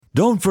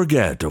Don't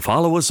forget to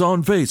follow us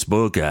on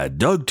Facebook at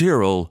Doug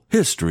Tyrrell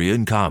History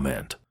and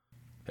Comment.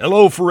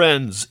 Hello,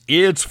 friends.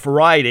 It's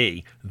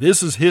Friday.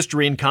 This is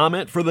History and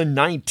Comment for the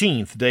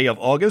 19th day of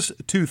August,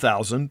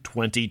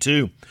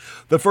 2022.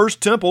 The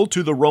first temple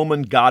to the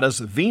Roman goddess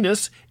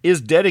Venus is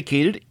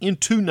dedicated in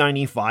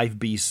 295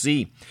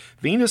 BC.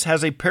 Venus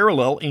has a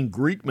parallel in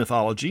Greek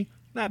mythology,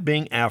 that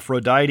being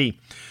Aphrodite.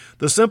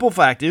 The simple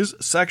fact is,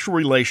 sexual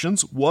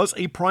relations was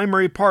a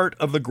primary part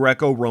of the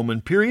Greco-Roman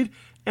period,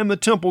 and the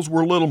temples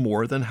were little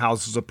more than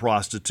houses of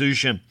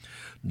prostitution.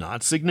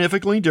 Not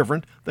significantly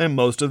different than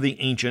most of the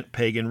ancient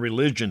pagan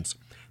religions.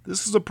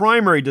 This is a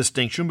primary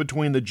distinction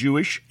between the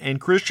Jewish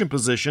and Christian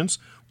positions,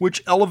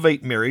 which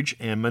elevate marriage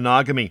and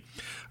monogamy.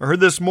 I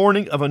heard this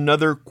morning of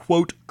another,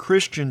 quote,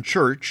 Christian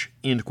church,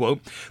 end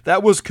quote,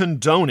 that was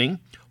condoning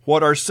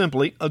what are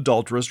simply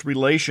adulterous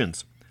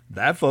relations.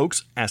 That,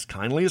 folks, as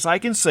kindly as I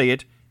can say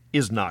it,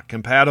 is not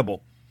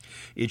compatible.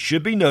 It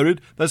should be noted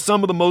that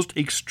some of the most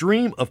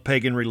extreme of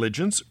pagan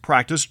religions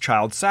practice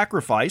child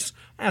sacrifice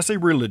as a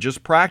religious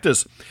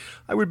practice.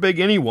 I would beg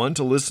anyone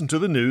to listen to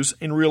the news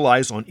and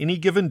realize on any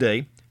given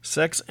day,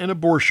 sex and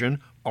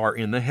abortion are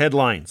in the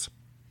headlines.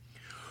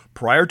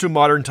 Prior to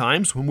modern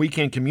times, when we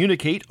can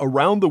communicate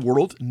around the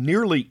world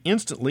nearly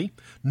instantly,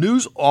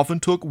 news often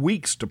took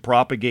weeks to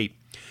propagate.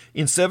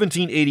 In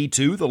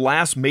 1782, the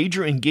last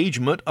major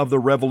engagement of the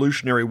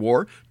Revolutionary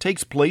War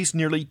takes place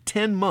nearly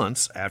 10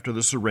 months after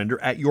the surrender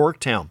at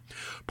Yorktown.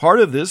 Part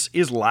of this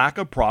is lack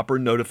of proper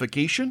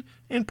notification,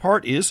 and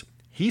part is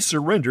he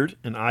surrendered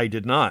and I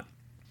did not.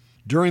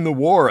 During the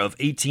War of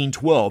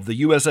 1812,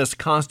 the USS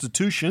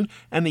Constitution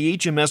and the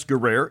HMS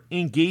Guerriere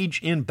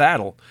engage in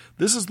battle.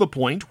 This is the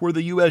point where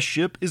the U.S.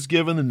 ship is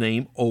given the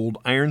name Old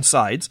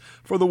Ironsides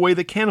for the way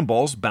the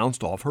cannonballs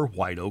bounced off her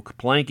white oak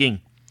planking.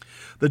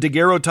 The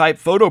daguerreotype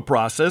photo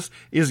process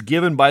is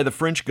given by the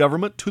French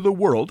government to the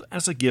world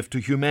as a gift to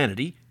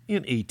humanity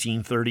in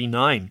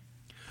 1839.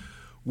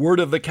 Word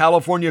of the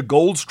California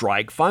gold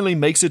strike finally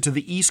makes it to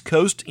the East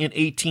Coast in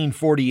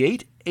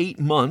 1848, 8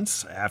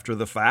 months after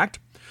the fact.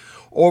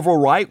 Orville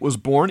Wright was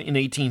born in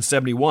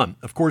 1871.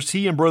 Of course,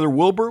 he and Brother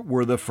Wilbur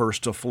were the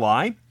first to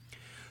fly.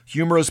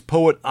 Humorous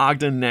poet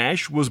Ogden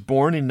Nash was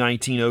born in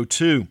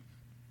 1902.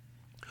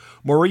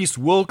 Maurice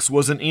Wilkes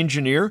was an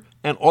engineer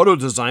and auto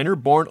designer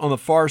born on the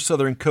far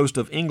southern coast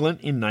of England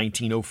in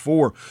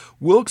 1904.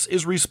 Wilkes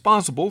is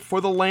responsible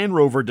for the Land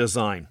Rover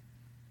design.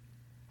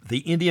 The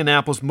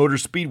Indianapolis Motor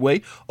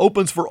Speedway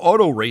opens for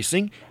auto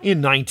racing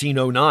in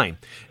 1909.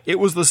 It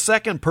was the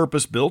second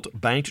purpose-built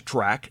banked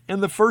track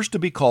and the first to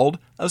be called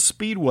a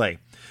speedway.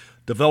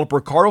 Developer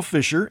Carl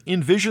Fisher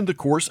envisioned the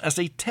course as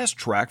a test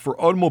track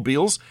for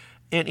automobiles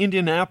and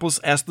Indianapolis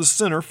as the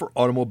center for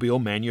automobile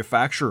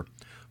manufacture.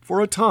 For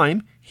a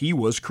time, he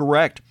was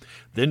correct.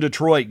 Then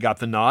Detroit got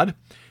the nod.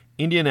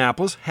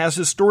 Indianapolis has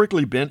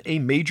historically been a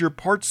major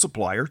parts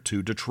supplier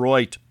to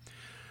Detroit.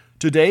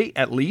 Today,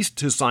 at least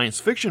to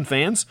science fiction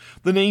fans,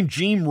 the name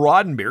Gene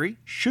Roddenberry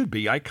should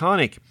be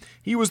iconic.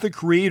 He was the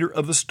creator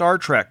of the Star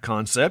Trek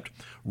concept.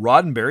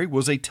 Roddenberry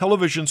was a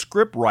television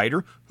script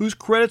writer whose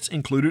credits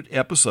included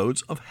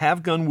episodes of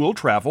Have Gun Will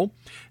Travel,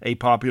 a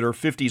popular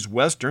 50s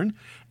Western,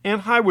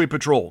 and Highway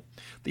Patrol.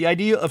 The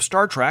idea of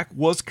Star Trek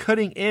was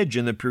cutting edge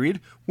in the period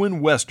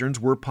when Westerns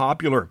were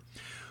popular.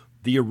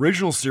 The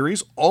original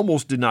series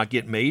almost did not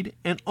get made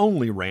and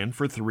only ran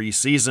for 3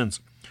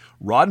 seasons.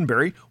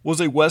 Roddenberry was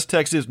a West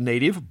Texas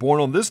native born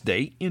on this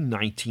day in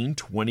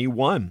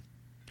 1921.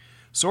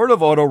 Sort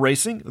of auto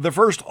racing, the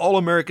first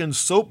All-American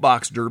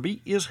Soapbox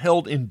Derby is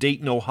held in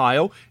Dayton,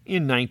 Ohio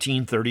in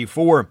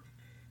 1934.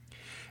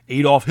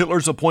 Adolf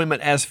Hitler's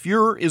appointment as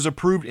Führer is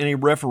approved in a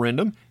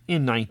referendum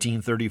in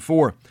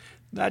 1934.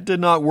 That did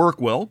not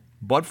work well,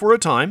 but for a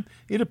time,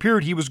 it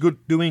appeared he was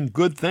doing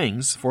good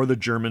things for the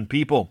German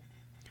people.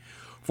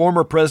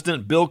 Former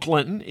President Bill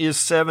Clinton is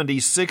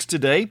 76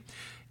 today.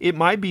 It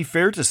might be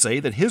fair to say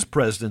that his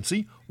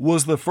presidency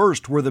was the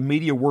first where the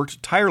media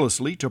worked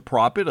tirelessly to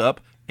prop it up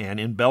and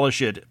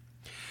embellish it.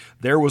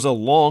 There was a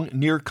long,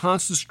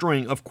 near-constant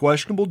string of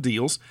questionable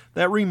deals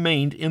that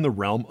remained in the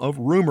realm of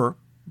rumor,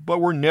 but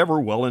were never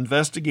well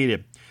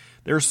investigated.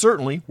 There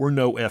certainly were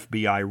no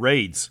FBI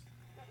raids.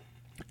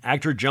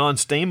 Actor John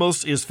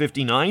Stamos is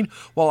 59,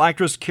 while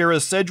actress Kara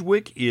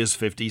Sedgwick is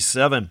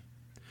 57.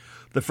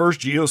 The first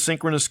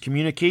geosynchronous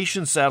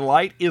communication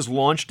satellite is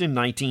launched in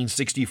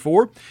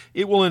 1964.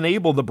 It will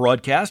enable the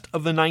broadcast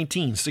of the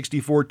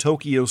 1964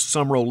 Tokyo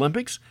Summer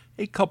Olympics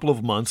a couple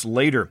of months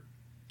later.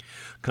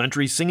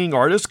 Country singing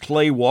artist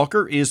Clay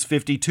Walker is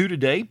 52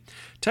 today.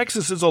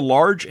 Texas is a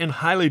large and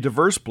highly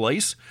diverse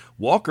place.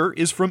 Walker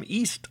is from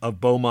east of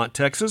Beaumont,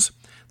 Texas.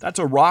 That's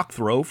a rock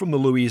throw from the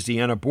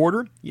Louisiana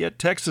border, yet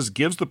Texas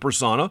gives the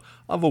persona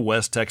of a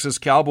West Texas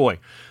cowboy.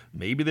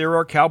 Maybe there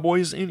are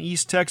cowboys in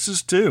East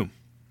Texas too.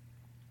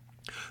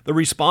 The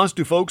response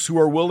to folks who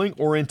are willing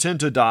or intend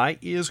to die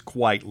is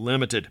quite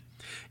limited.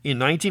 In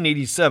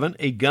 1987,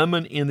 a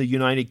gunman in the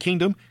United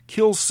Kingdom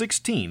kills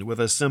 16 with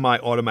a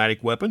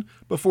semi-automatic weapon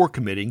before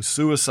committing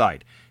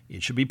suicide.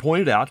 It should be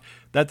pointed out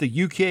that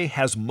the UK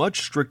has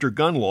much stricter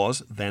gun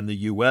laws than the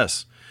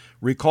US.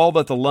 Recall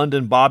that the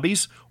London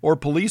bobbies, or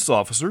police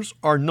officers,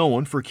 are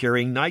known for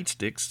carrying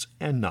nightsticks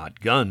and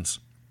not guns.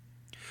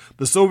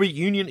 The Soviet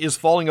Union is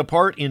falling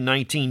apart in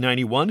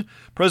 1991.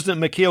 President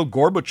Mikhail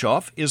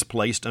Gorbachev is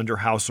placed under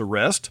house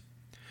arrest.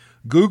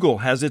 Google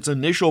has its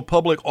initial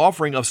public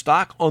offering of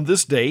stock on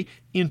this day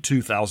in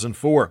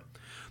 2004.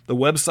 The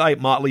website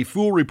Motley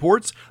Fool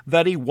reports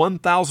that a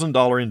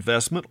 $1,000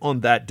 investment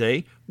on that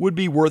day would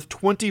be worth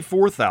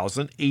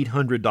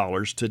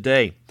 $24,800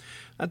 today.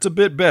 That's a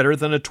bit better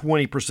than a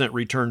 20%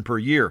 return per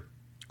year.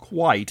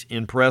 Quite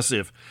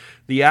impressive.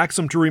 The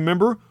axiom to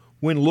remember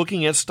when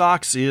looking at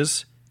stocks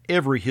is,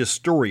 every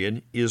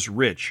historian is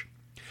rich.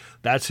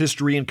 That's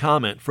History and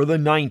Comment for the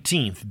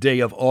 19th day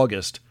of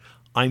August.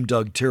 I'm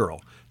Doug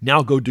Terrell.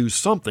 Now go do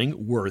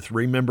something worth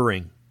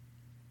remembering.